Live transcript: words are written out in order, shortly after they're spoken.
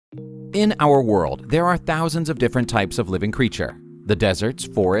In our world, there are thousands of different types of living creature. The deserts,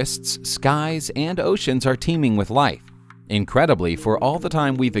 forests, skies, and oceans are teeming with life. Incredibly, for all the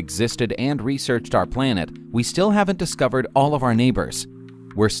time we've existed and researched our planet, we still haven't discovered all of our neighbors.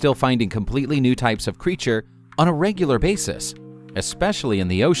 We're still finding completely new types of creature on a regular basis, especially in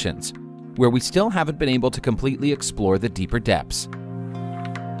the oceans, where we still haven't been able to completely explore the deeper depths.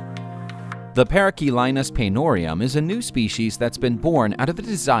 The Parachelinus painorium is a new species that's been born out of the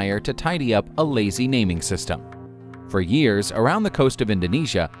desire to tidy up a lazy naming system. For years, around the coast of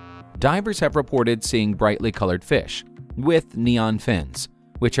Indonesia, divers have reported seeing brightly colored fish with neon fins,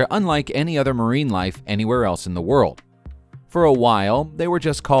 which are unlike any other marine life anywhere else in the world. For a while, they were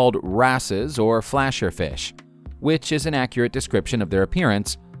just called wrasses or flasher fish, which is an accurate description of their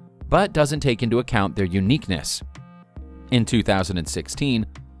appearance, but doesn't take into account their uniqueness. In 2016,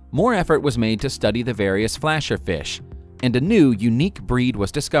 more effort was made to study the various flasher fish, and a new, unique breed was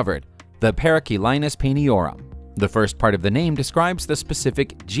discovered, the Parachelinus painiorum. The first part of the name describes the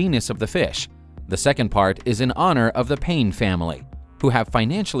specific genus of the fish. The second part is in honor of the pain family, who have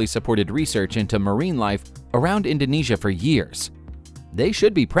financially supported research into marine life around Indonesia for years. They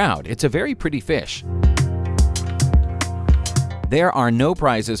should be proud. It's a very pretty fish. There are no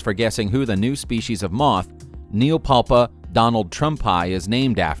prizes for guessing who the new species of moth, Neopalpa Donald Trumpi, is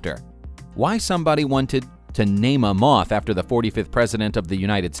named after. Why somebody wanted to name a moth after the 45th President of the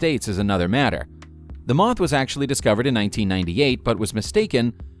United States is another matter. The moth was actually discovered in 1998 but was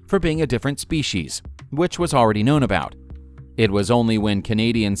mistaken for being a different species, which was already known about. It was only when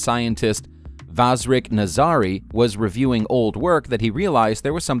Canadian scientist Vazrik Nazari was reviewing old work that he realized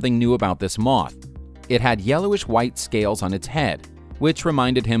there was something new about this moth. It had yellowish-white scales on its head, which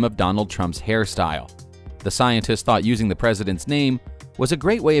reminded him of Donald Trump's hairstyle. The scientist thought using the president's name was a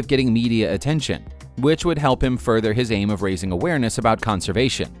great way of getting media attention, which would help him further his aim of raising awareness about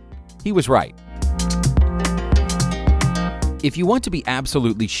conservation. He was right. If you want to be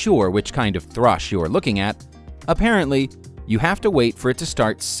absolutely sure which kind of thrush you are looking at, apparently, you have to wait for it to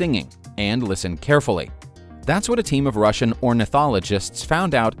start singing and listen carefully. That's what a team of Russian ornithologists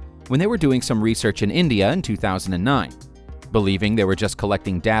found out when they were doing some research in India in 2009. Believing they were just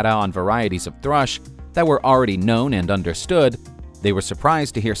collecting data on varieties of thrush that were already known and understood, they were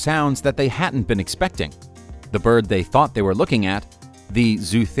surprised to hear sounds that they hadn't been expecting. The bird they thought they were looking at, the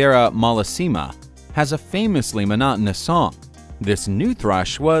Zoothera mollissima, has a famously monotonous song. This new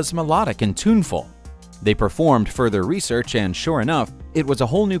thrush was melodic and tuneful. They performed further research and sure enough, it was a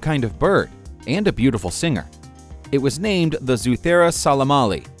whole new kind of bird and a beautiful singer. It was named the Zoothera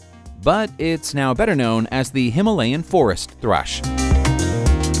salamali, but it's now better known as the Himalayan forest thrush.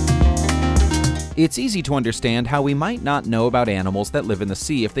 It's easy to understand how we might not know about animals that live in the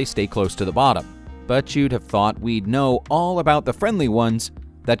sea if they stay close to the bottom, but you'd have thought we'd know all about the friendly ones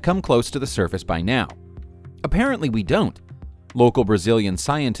that come close to the surface by now. Apparently we don't. Local Brazilian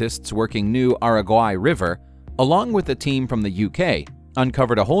scientists working New Araguaia River, along with a team from the UK,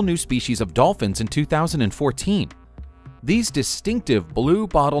 uncovered a whole new species of dolphins in 2014. These distinctive blue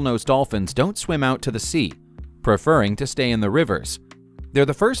bottlenose dolphins don't swim out to the sea, preferring to stay in the rivers. They're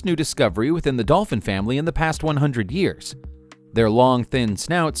the first new discovery within the dolphin family in the past 100 years. Their long, thin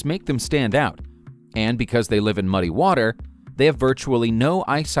snouts make them stand out, and because they live in muddy water, they have virtually no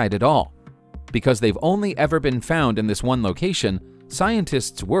eyesight at all. Because they've only ever been found in this one location,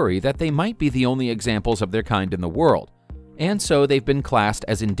 scientists worry that they might be the only examples of their kind in the world, and so they've been classed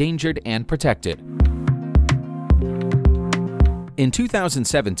as endangered and protected. In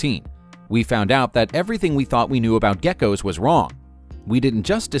 2017, we found out that everything we thought we knew about geckos was wrong. We didn't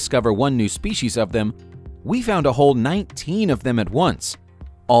just discover one new species of them, we found a whole 19 of them at once,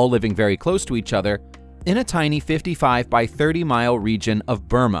 all living very close to each other in a tiny 55 by 30 mile region of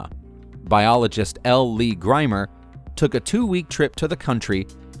Burma. Biologist L. Lee Greimer took a 2-week trip to the country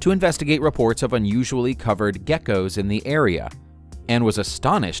to investigate reports of unusually covered geckos in the area, and was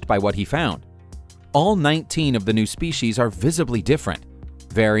astonished by what he found. All 19 of the new species are visibly different,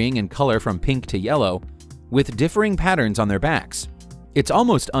 varying in color from pink to yellow, with differing patterns on their backs. It's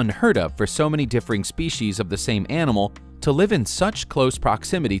almost unheard of for so many differing species of the same animal to live in such close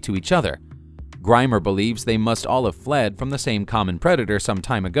proximity to each other. Greimer believes they must all have fled from the same common predator some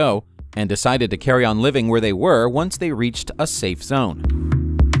time ago and decided to carry on living where they were once they reached a safe zone.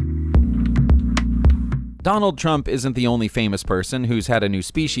 Donald Trump isn't the only famous person who's had a new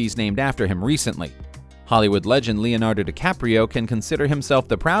species named after him recently. Hollywood legend Leonardo DiCaprio can consider himself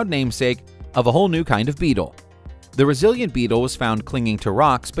the proud namesake of a whole new kind of beetle. The resilient beetle was found clinging to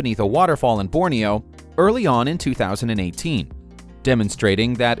rocks beneath a waterfall in Borneo early on in 2018,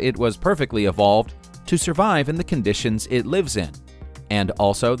 demonstrating that it was perfectly evolved to survive in the conditions it lives in. and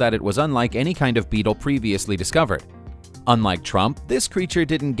also that it was unlike any kind of beetle previously discovered. Unlike Trump, this creature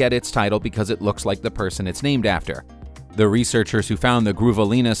didn't get its title because it looks like the person it's named after. The researchers who found the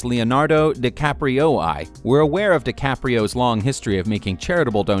Gruvalinus Leonardo DiCaprioi were aware of DiCaprio's long history of making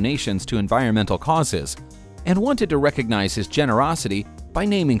charitable donations to environmental causes and wanted to recognize his generosity by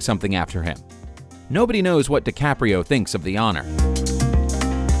naming something after him. Nobody knows what DiCaprio thinks of the honor.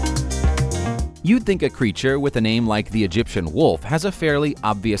 You'd think a creature with a name like the Egyptian wolf has a fairly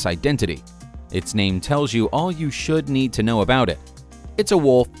obvious identity. Its name tells you all you should need to know about it. It's a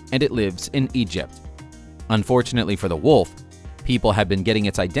wolf and it lives in Egypt. Unfortunately for the wolf, people have been getting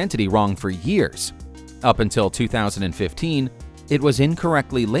its identity wrong for years. Up until 2015, it was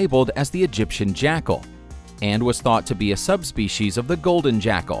incorrectly labeled as the Egyptian jackal and was thought to be a subspecies of the golden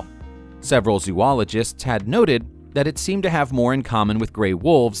jackal. Several zoologists had noted that it seemed to have more in common with gray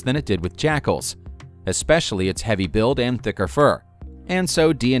wolves than it did with jackals, especially its heavy build and thicker fur, and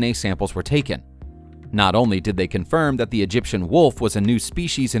so DNA samples were taken. Not only did they confirm that the Egyptian wolf was a new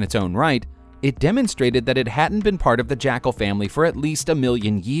species in its own right, it demonstrated that it hadn't been part of the jackal family for at least 1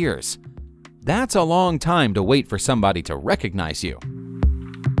 million years. That's a long time to wait for somebody to recognize you.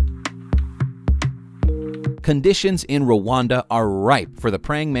 Conditions in Rwanda are ripe for the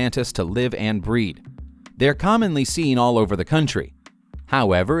praying mantis to live and breed. They're commonly seen all over the country.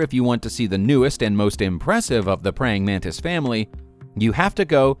 However, if you want to see the newest and most impressive of the praying mantis family, you have to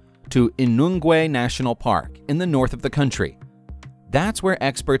go to Inungwe National Park in the north of the country. That's where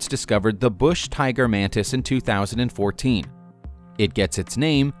experts discovered the bush tiger mantis in 2014. It gets its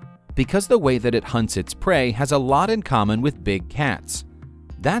name because the way that it hunts its prey has a lot in common with big cats.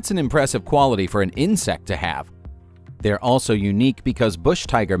 That's an impressive quality for an insect to have. They're also unique because bush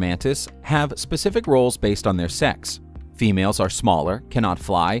tiger mantis have specific roles based on their sex. Females are smaller, cannot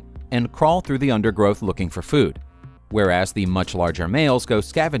fly, and crawl through the undergrowth looking for food, whereas the much larger males go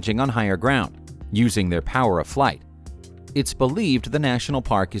scavenging on higher ground, using their power of flight. It's believed the national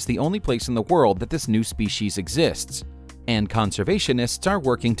park is the only place in the world that this new species exists, and conservationists are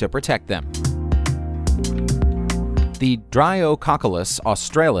working to protect them. The Dryococolus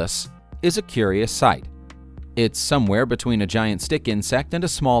australis is a curious sight. It's somewhere between a giant stick insect and a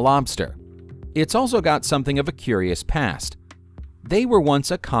small lobster. It's also got something of a curious past. They were once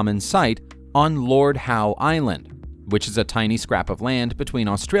a common sight on Lord Howe Island, which is a tiny scrap of land between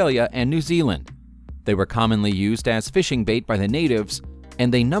Australia and New Zealand. They were commonly used as fishing bait by the natives,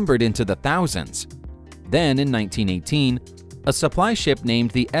 and they numbered into the thousands. Then, in 1918, a supply ship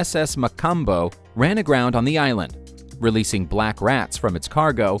named the SS Macambo ran aground on the island, releasing black rats from its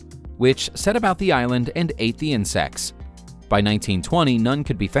cargo, which set about the island and ate the insects. By 1920, none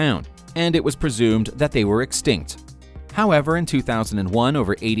could be found, and it was presumed that they were extinct. However, in 2001,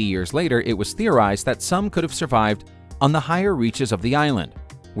 over 80 years later, it was theorized that some could have survived on the higher reaches of the island,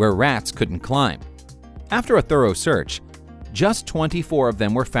 where rats couldn't climb. After a thorough search, just 24 of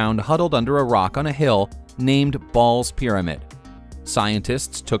them were found huddled under a rock on a hill named Ball's Pyramid.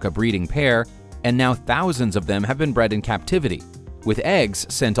 Scientists took a breeding pair, and now thousands of them have been bred in captivity, with eggs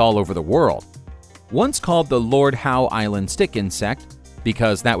sent all over the world. Once called the Lord Howe Island stick insect,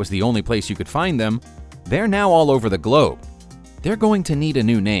 because that was the only place you could find them, they're now all over the globe. They're going to need a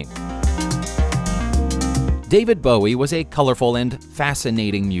new name. David Bowie was a colorful and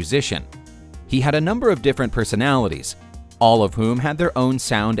fascinating musician. He had a number of different personalities, all of whom had their own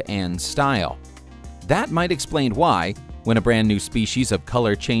sound and style. That might explain why, when a brand new species of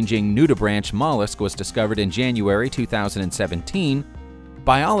color-changing nudibranch mollusk was discovered in January 2017,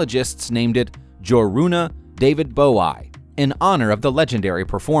 biologists named it Joruna David Bowie in honor of the legendary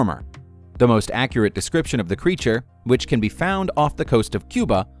performer. The most accurate description of the creature, which can be found off the coast of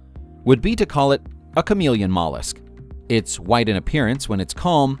Cuba, would be to call it a chameleon mollusk. It's white in appearance when it's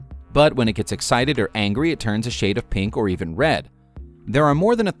calm, but when it gets excited or angry, it turns a shade of pink or even red. There are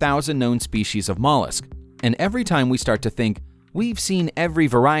more than 1,000 known species of mollusk, and every time we start to think we've seen every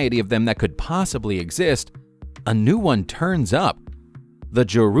variety of them that could possibly exist, a new one turns up. The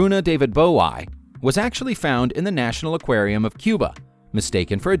Joruna David Bowie was actually found in the National Aquarium of Cuba,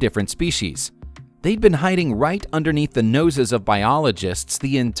 mistaken for a different species. They'd been hiding right underneath the noses of biologists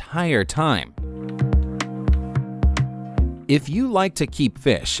the entire time. If you like to keep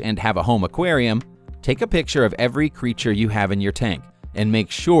fish and have a home aquarium, take a picture of every creature you have in your tank and make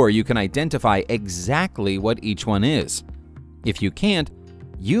sure you can identify exactly what each one is. If you can't,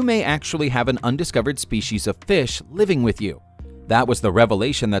 you may actually have an undiscovered species of fish living with you. That was the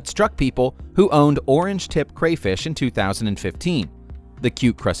revelation that struck people who owned orange-tip crayfish in 2015. The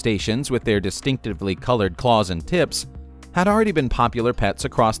cute crustaceans with their distinctively colored claws and tips had already been popular pets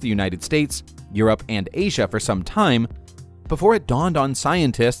across the United States, Europe, and Asia for some time, before it dawned on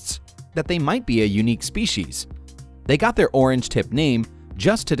scientists that they might be a unique species. They got their orange-tip name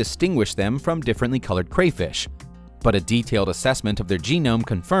just to distinguish them from differently colored crayfish, but a detailed assessment of their genome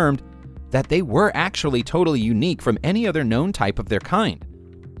confirmed that they were actually totally unique from any other known type of their kind.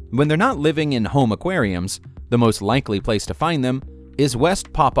 When they're not living in home aquariums, the most likely place to find them is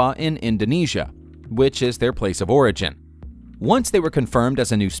West Papua in Indonesia, which is their place of origin. Once they were confirmed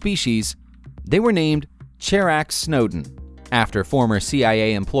as a new species, they were named Cherax Snowden, after former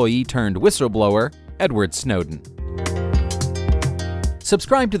CIA employee turned whistleblower Edward Snowden.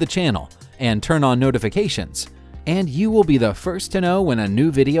 Subscribe to the channel and turn on notifications, and you will be the first to know when a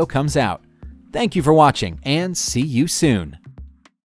new video comes out. Thank you for watching, and see you soon.